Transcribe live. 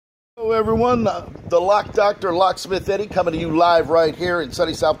Hello everyone, the Lockdoctor Locksmith Eddy coming to you live right here in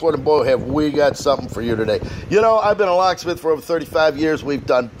sunny South Florida. Boy, have we got something for you today. You know, I've been a locksmith for over 35 years. We've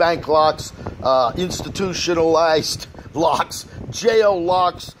done bank locks, institutionalized locks, jail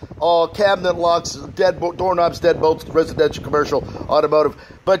locks, cabinet locks, doorknobs, deadbolts, residential, commercial, automotive.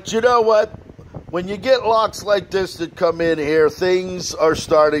 But you know what? When you get locks like this that come in here, things are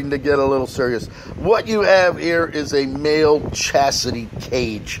starting to get a little serious. What you have here is a male chastity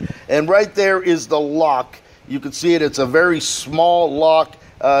cage. And right there is the lock. You can see it. It's a very small lock.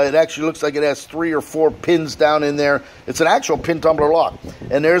 It actually looks like it has 3 or 4 pins down in there. It's an actual pin tumbler lock.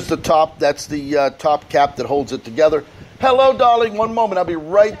 And there's the top. That's the top cap that holds it together. Hello, darling. One moment. I'll be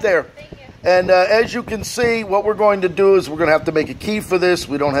right there. And as you can see, what we're going to do is we're going to have to make a key for this.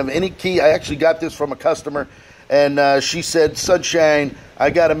 We don't have any key. I actually got this from a customer, and she said, "Sunshine, I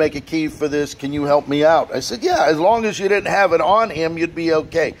got to make a key for this. Can you help me out?" I said, "Yeah, as long as you didn't have it on him, you'd be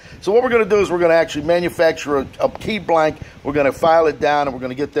okay." So what we're going to do is we're going to actually manufacture a key blank. We're going to file it down, and we're going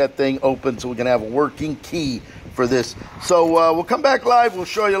to get that thing open so we can have a working key for this. So we'll come back live. We'll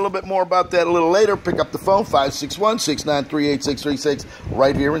show you a little bit more about that a little later. Pick up the phone, 561-693-8636,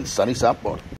 right here in sunny South Florida.